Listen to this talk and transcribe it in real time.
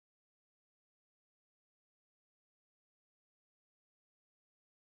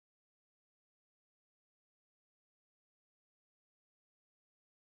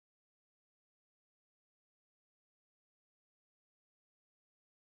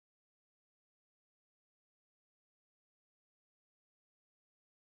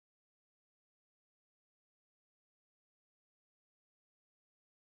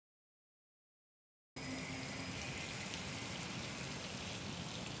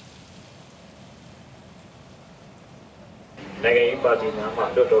နိုင်ငံရေးပါတီများမှ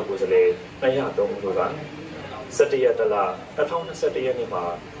လွှတ်တော်ကိုယ်စားလှယ်203ဦးတို့က17ရက်တလ2021ရက်နေ့မှာ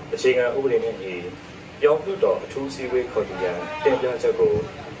အခြေခံဥပဒေနဲ့ညီပြောင်းလွှတ်တော်အထူးစည်းဝေးခေါ်ယူရန်တင်ပြချက်ကို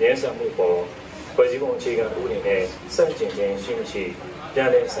ရင်းဆန်မှုပေါ်ဖွဲ့စည်းပုံအခြေခံဥပဒေနဲ့စန့်ကျင်ခြင်းရှိမရှိပြန်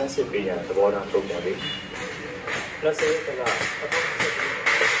လည်ဆန်းစစ်ပေးရန်သဘောထားထုတ်ပြန်ပြီး20ရက်တလ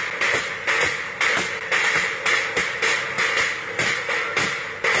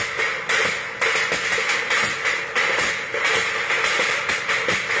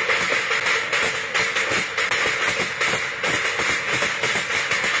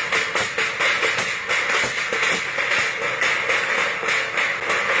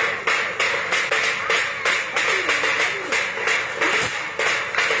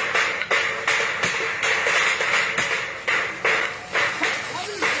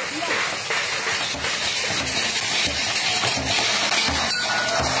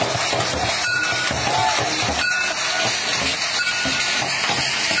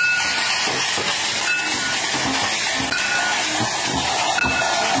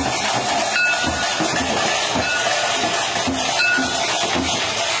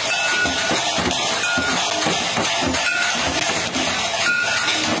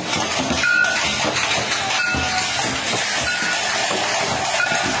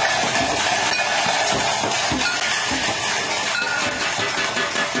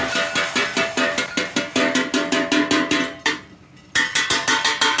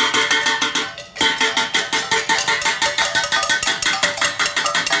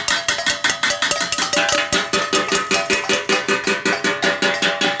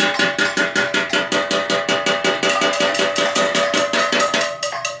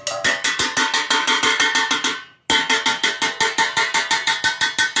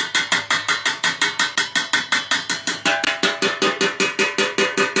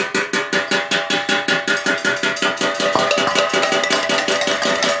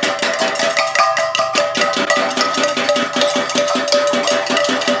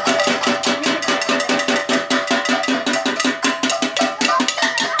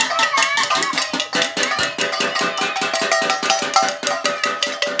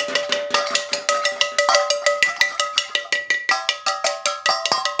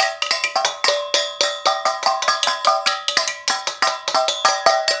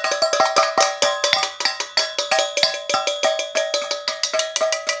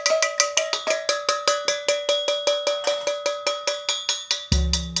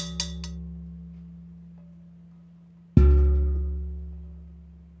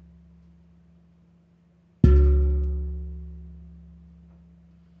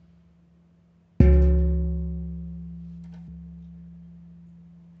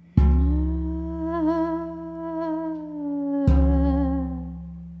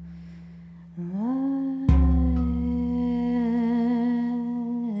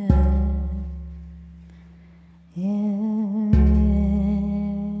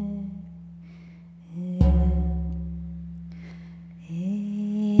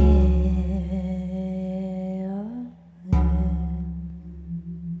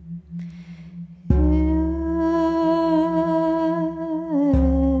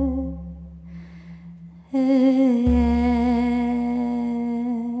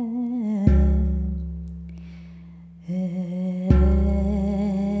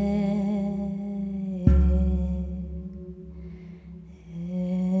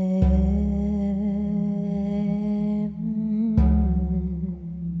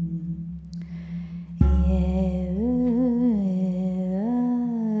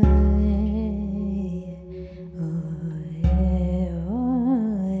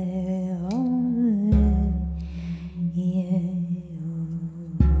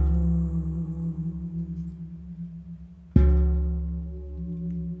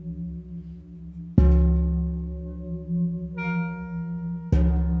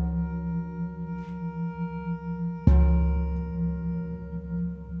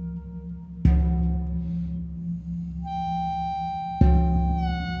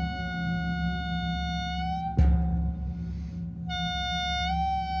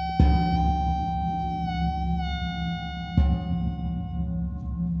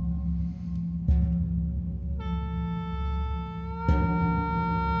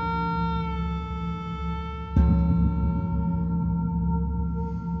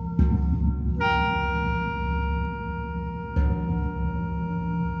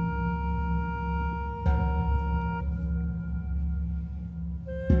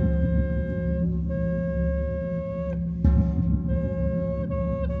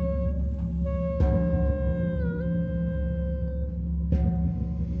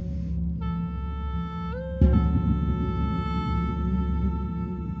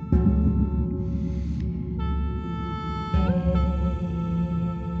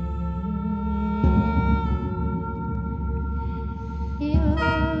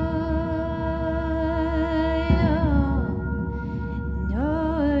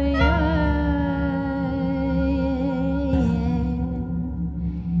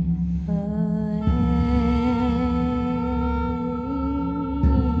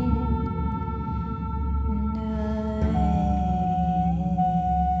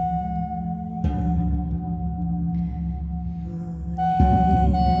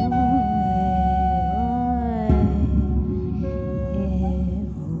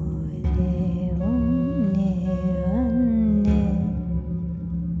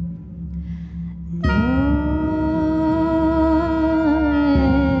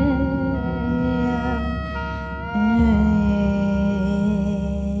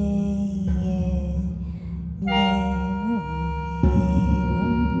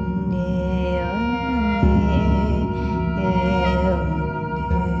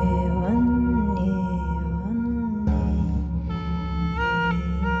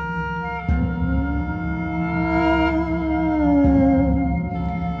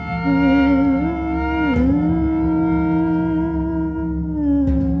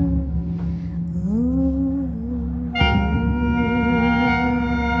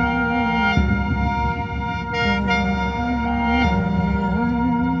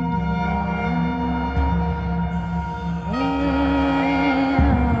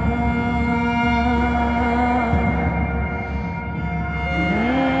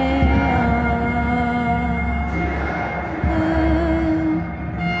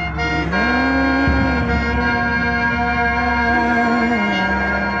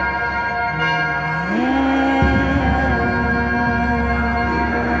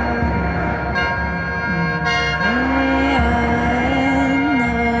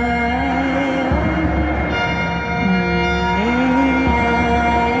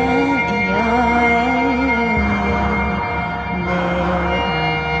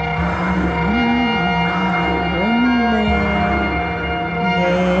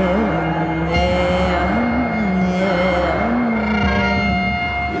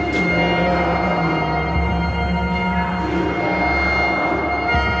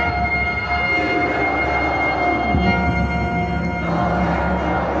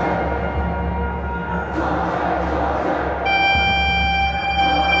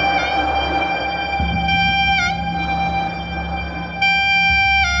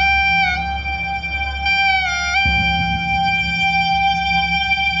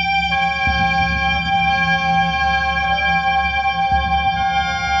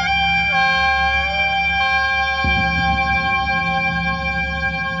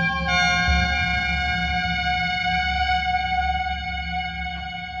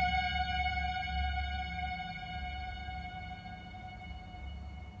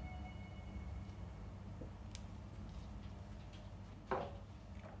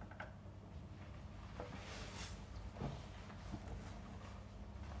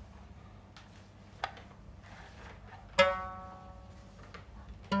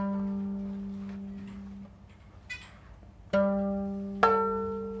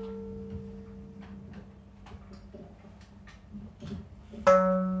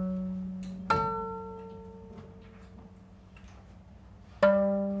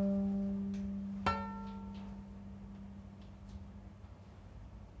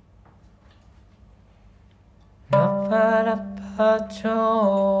ラパチョ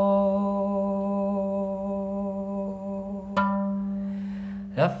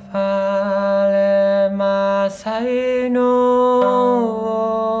ラファレマサイノ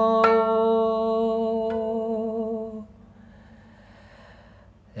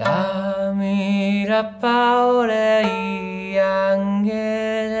ラミラパオレイアンゲ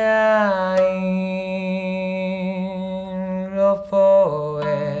ラインロポ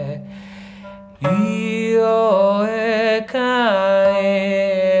エイオエカ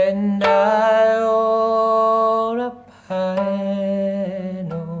エンダヨラパエ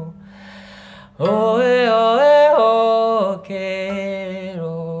ノオエオエオケ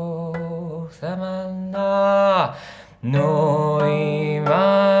ロサマナノイ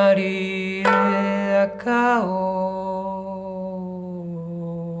マリエアカオ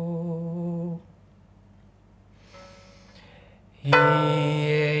イ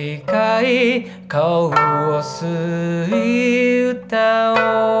エイカイ顔を吸い歌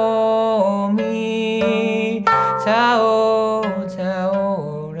を見さおじゃ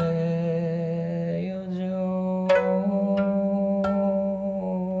おれよじょ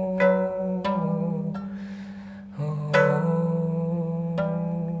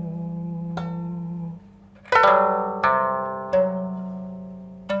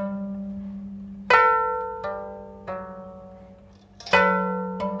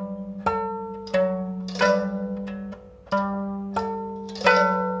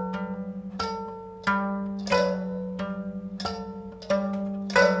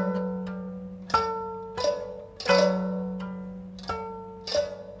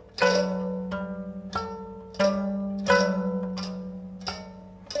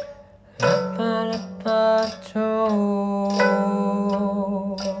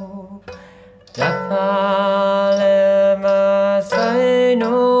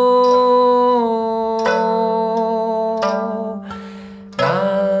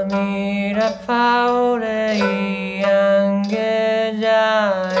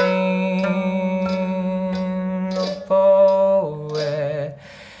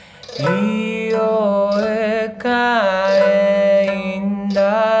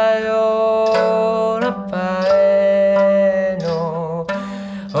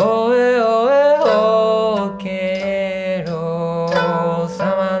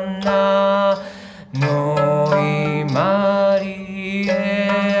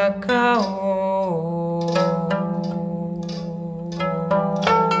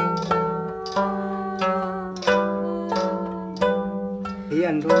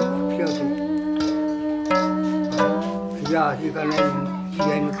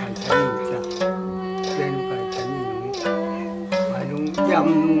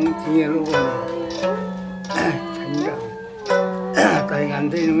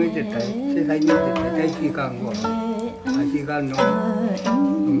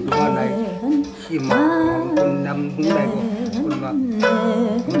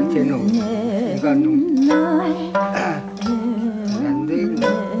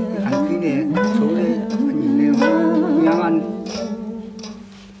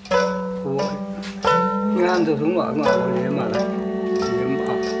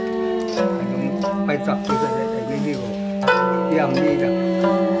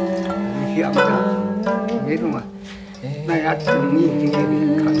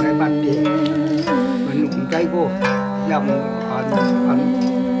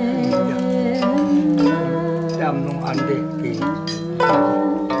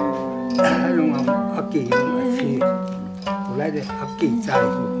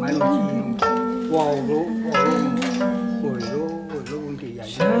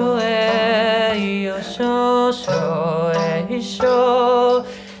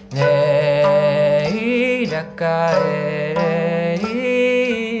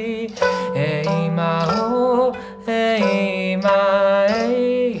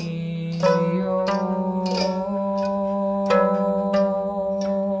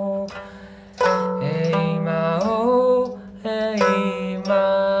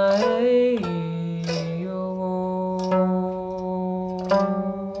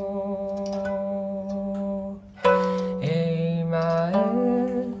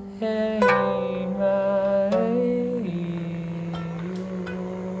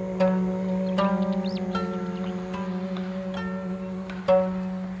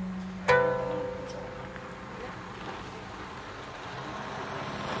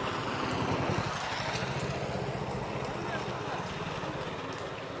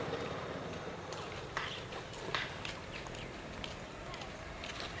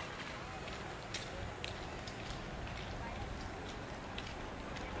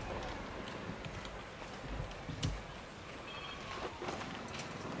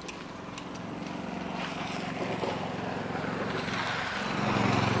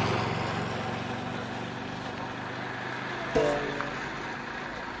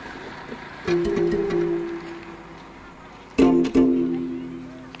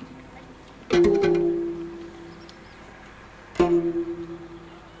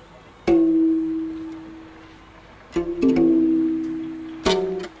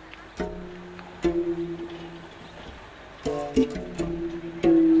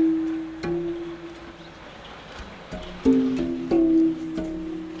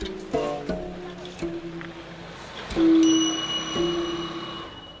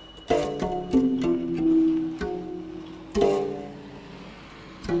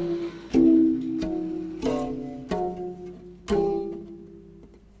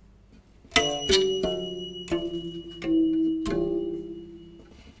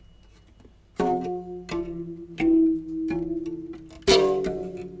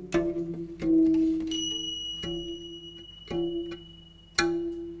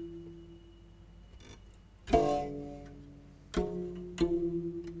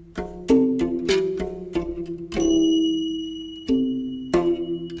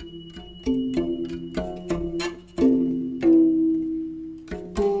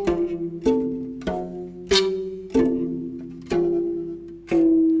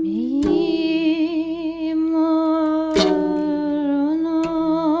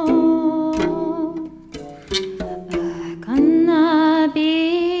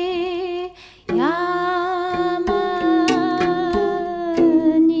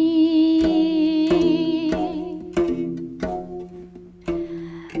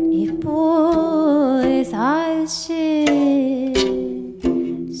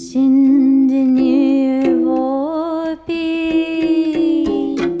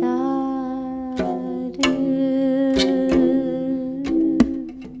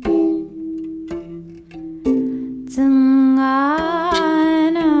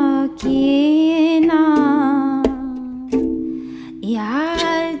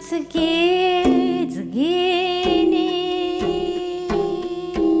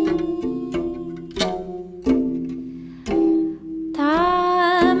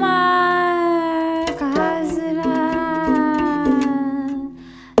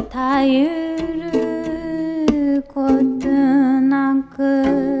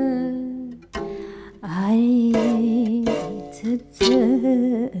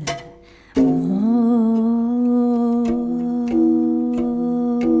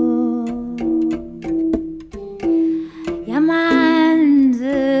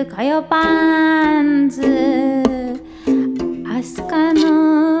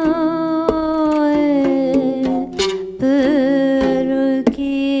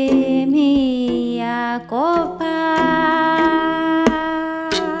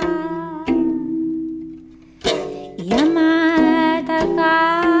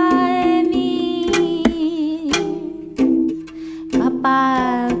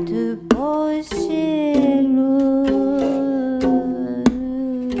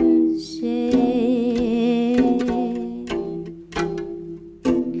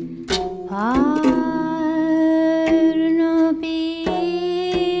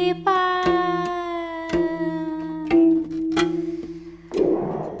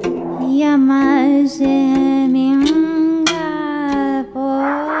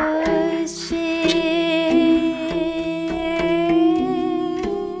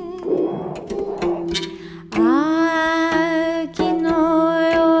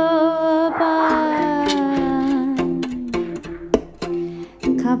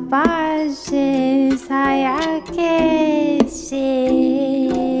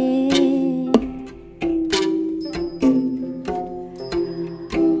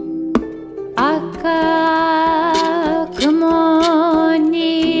赤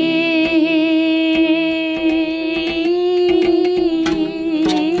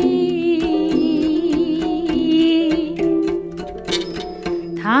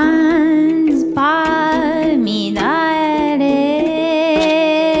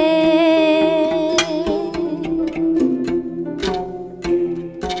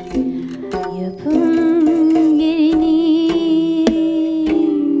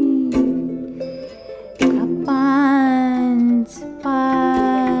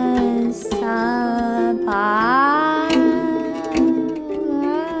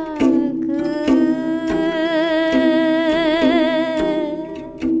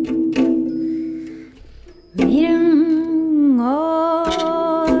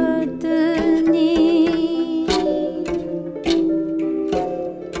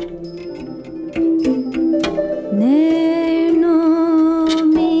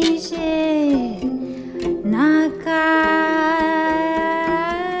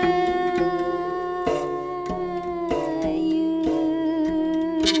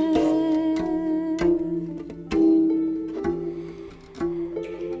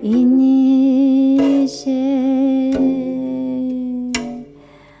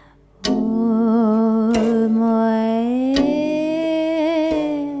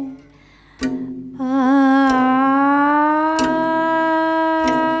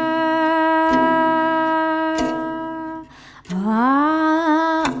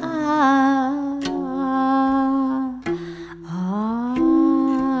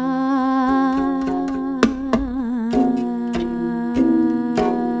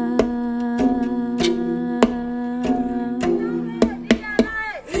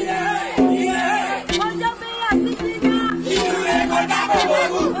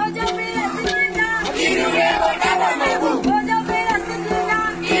ဟ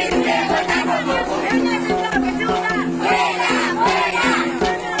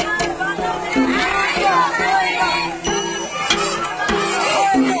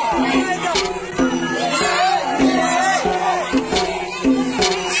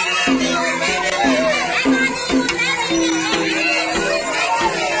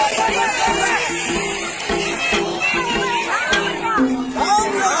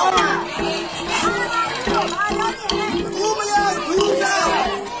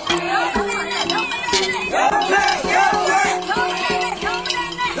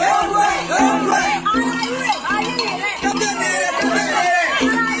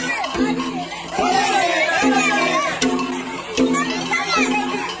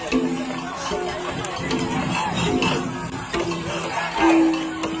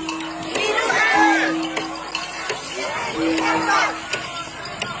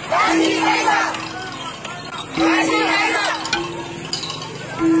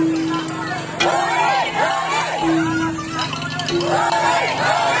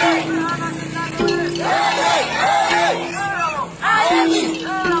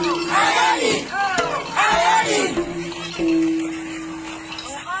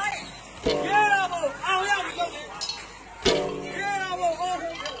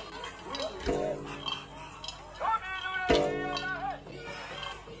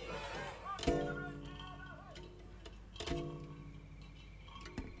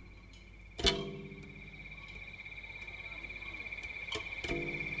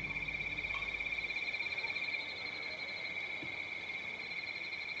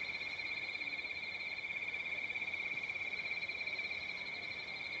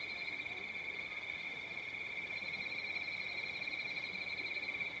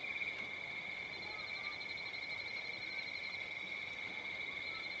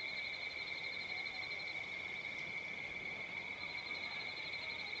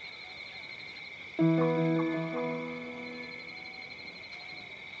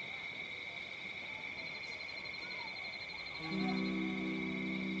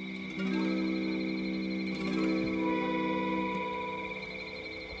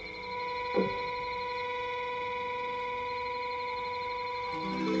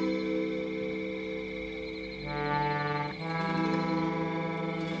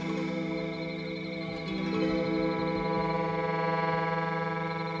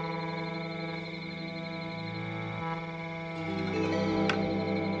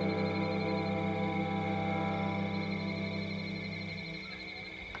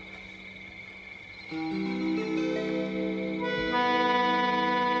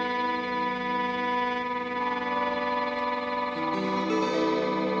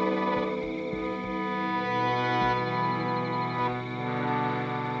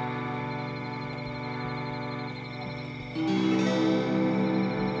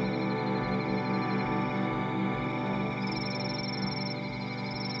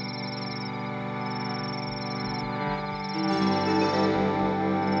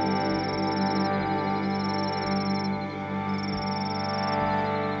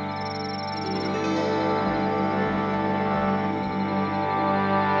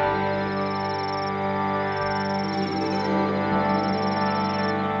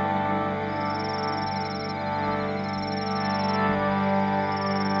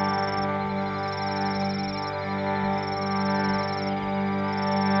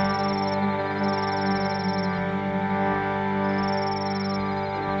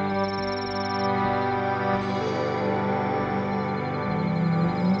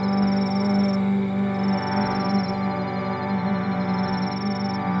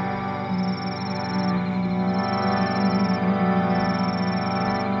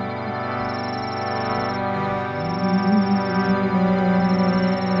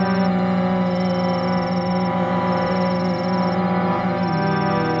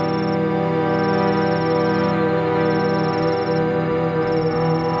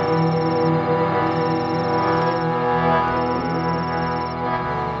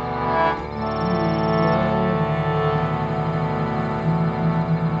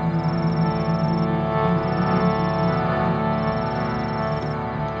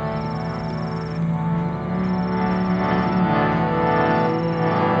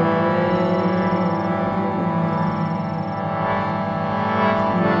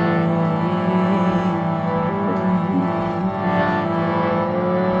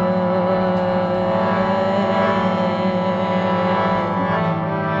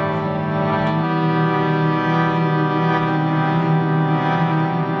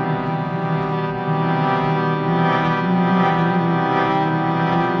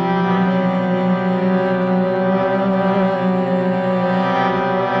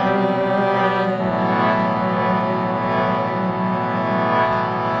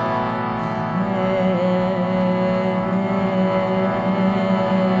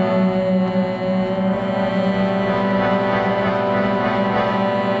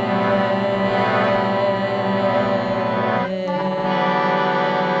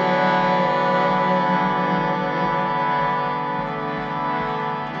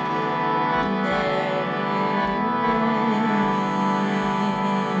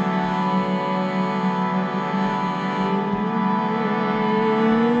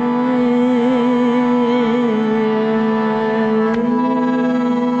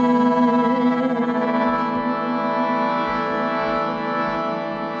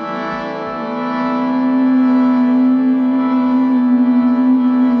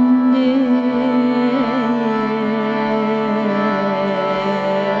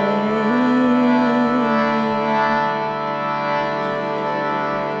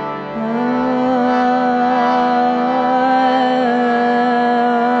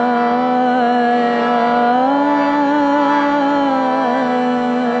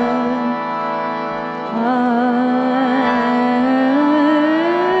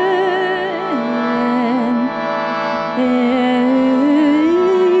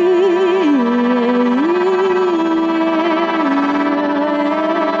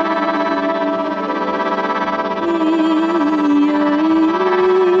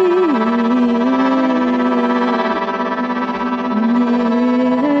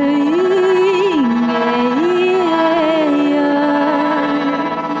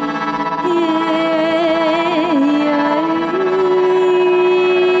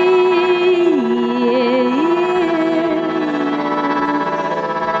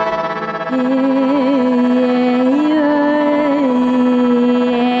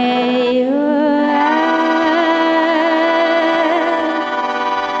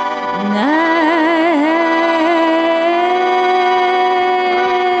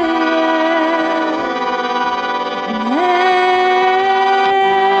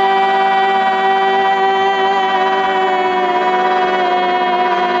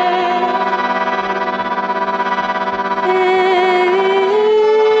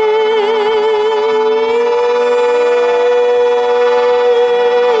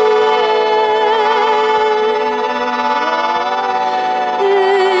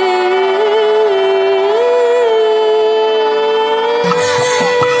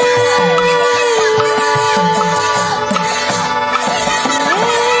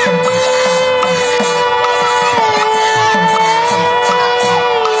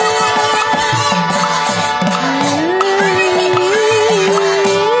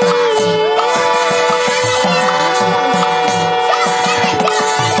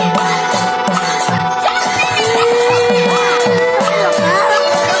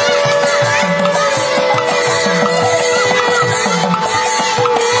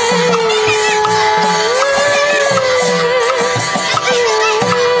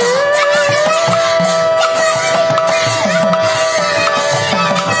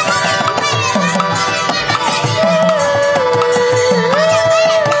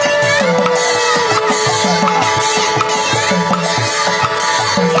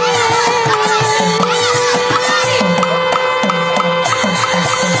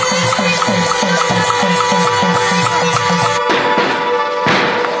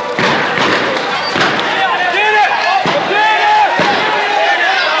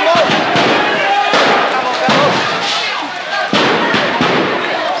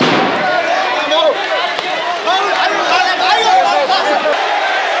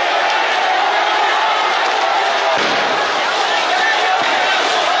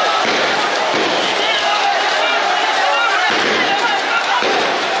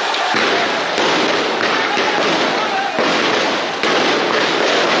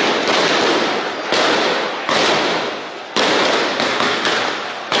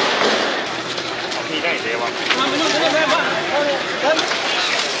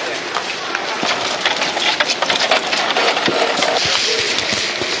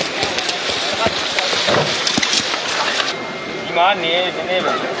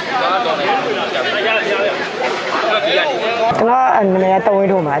တော်ဝင်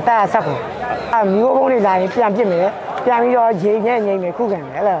ထိုးမှာအသားဆက်ဖို့မျိုးကုန်းလေးလာရင်ပြန်ပြစ်မယ်ပြန်ပြီးတော့ရေညက်ငိမ့်မယ်ခုခံမ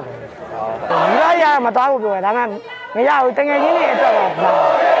ယ်အဲ့လိုမျိုးရမတော်ဘူးပြောတယ်ဒါမှမရဘူးတငယ်ချင်းတွေအတွက်ပါ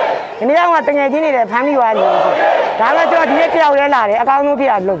ဒီနေ့ကတငယ်ချင်းတွေလည်းဖမ်းပြီးသွားတယ်ဒါမှကျွန်တော်ဒီနေ့ကြောက်လဲလာတယ်အကောင်းဆုံးဖြ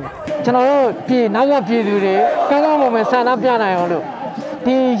စ်အောင်လုပ်မယ်ကျွန်တော်တို့ပြည်နောက်ကပြည်သူတွေကောင်းကောင်းမွန်မွန်ဆန္ဒပြနိုင်အောင်လို့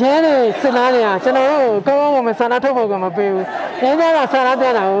ဒီရဲတွေစစ်သားတွေကကျွန်တော်တို့ကောင်းကောင်းမွန်မွန်ဆန္ဒထုတ်ဖို့ကမပေးဘူးရဲတွေကဆန္ဒပြ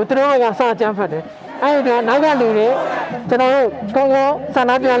တာကိုသူတို့ကစကြမ်းဖက်တယ်အဲ့ဒါနောက်ကလူတွေကျွန်တော်တို့ကောင်းကောင်းဆန္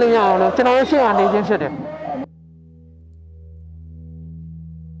ဒပြလို့ရအောင်လို့ကျွန်တော်တို့ရှေ့ကနေခြင်းဖြစ်တယ်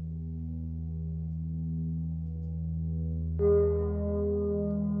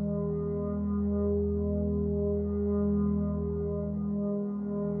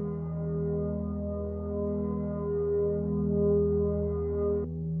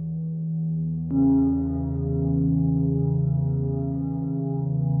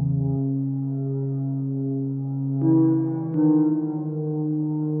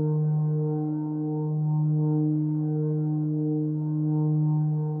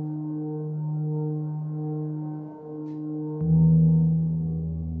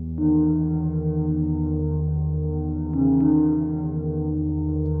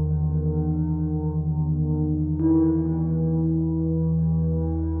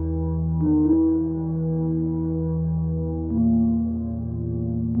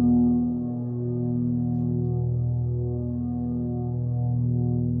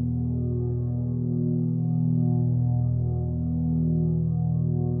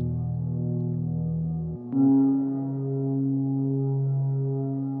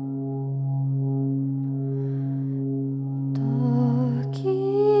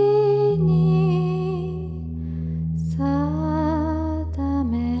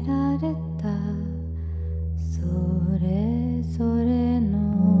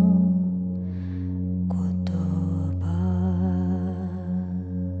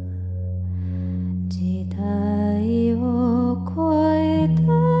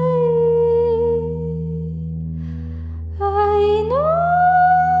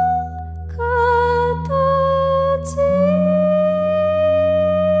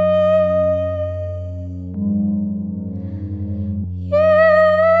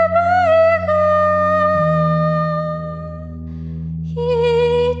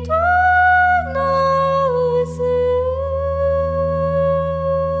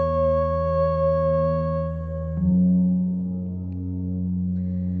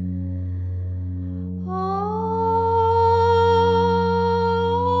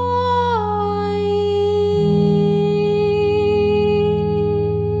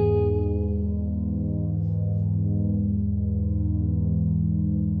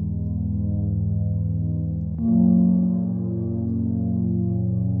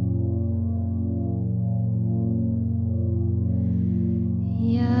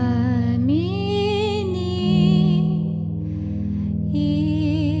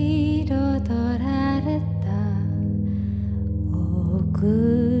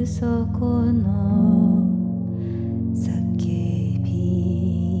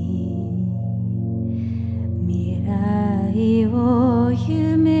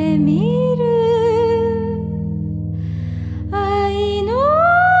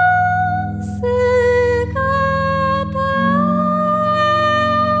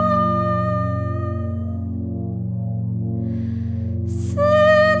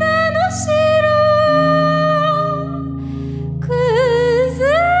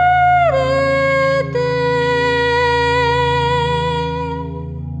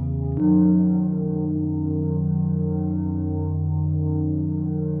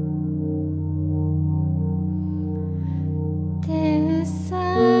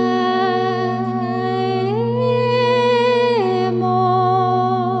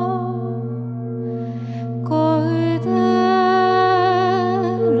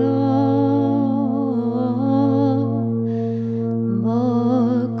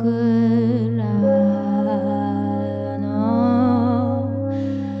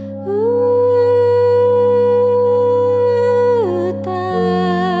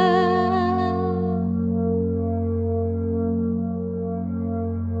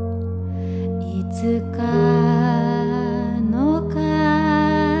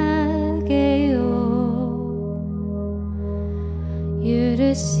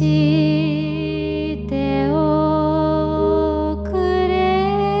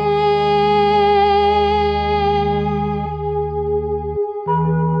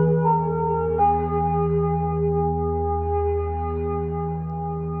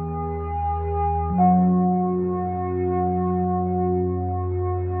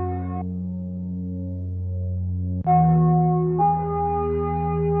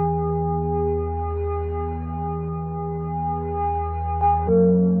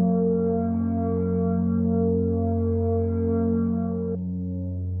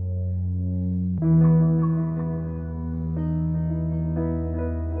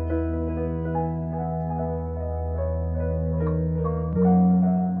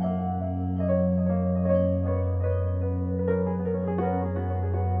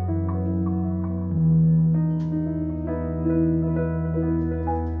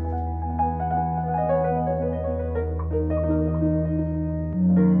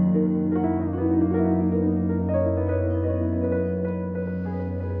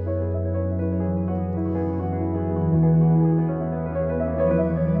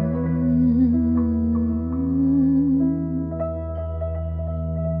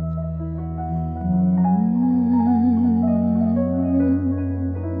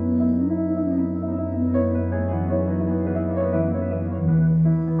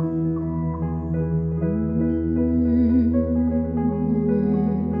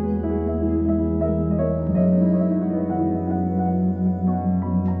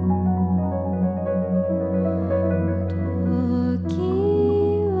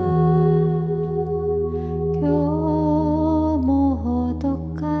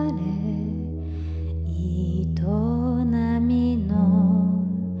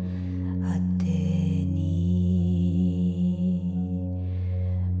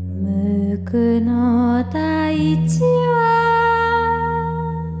僕の大地は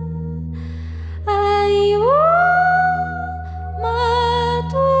愛をま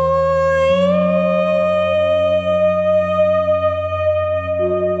とい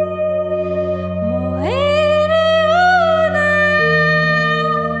燃えるような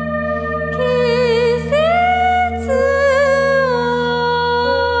季節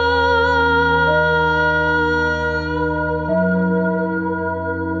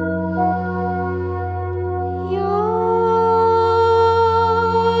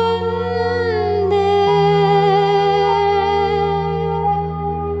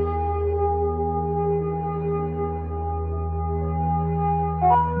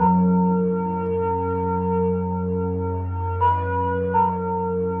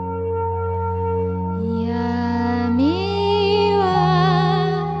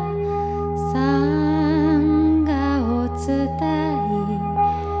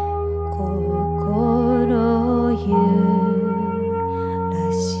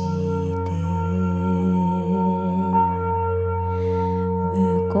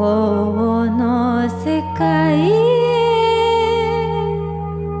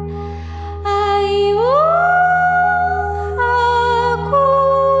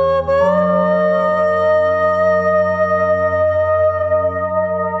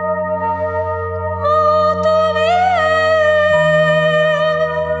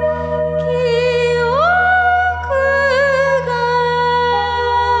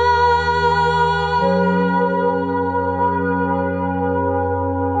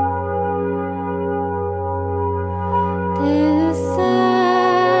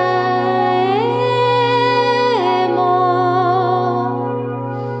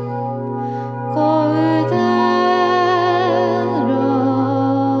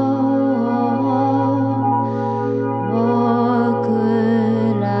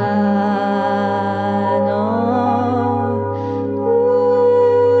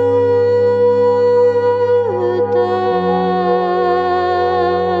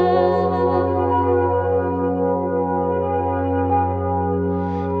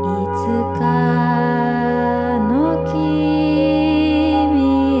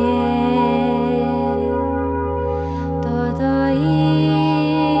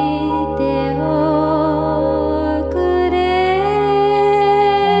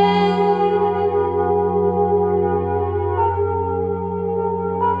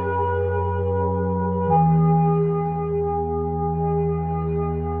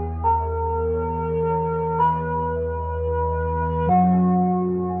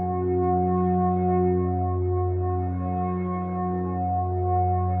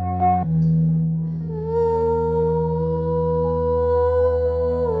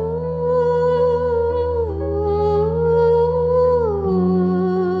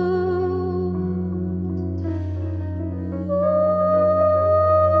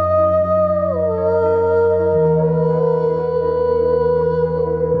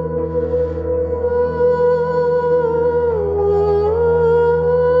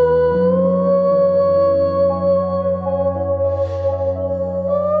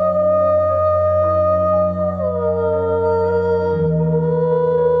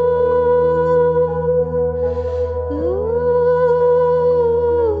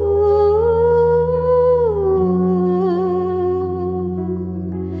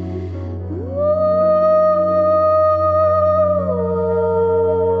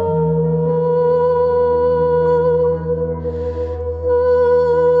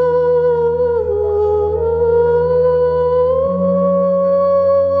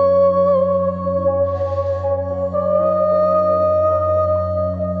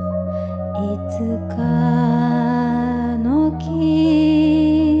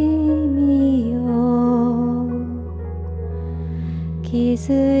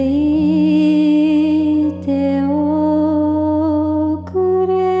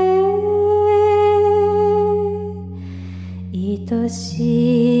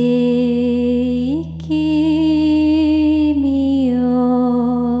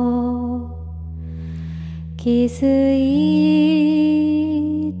気づ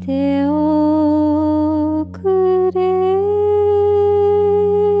いて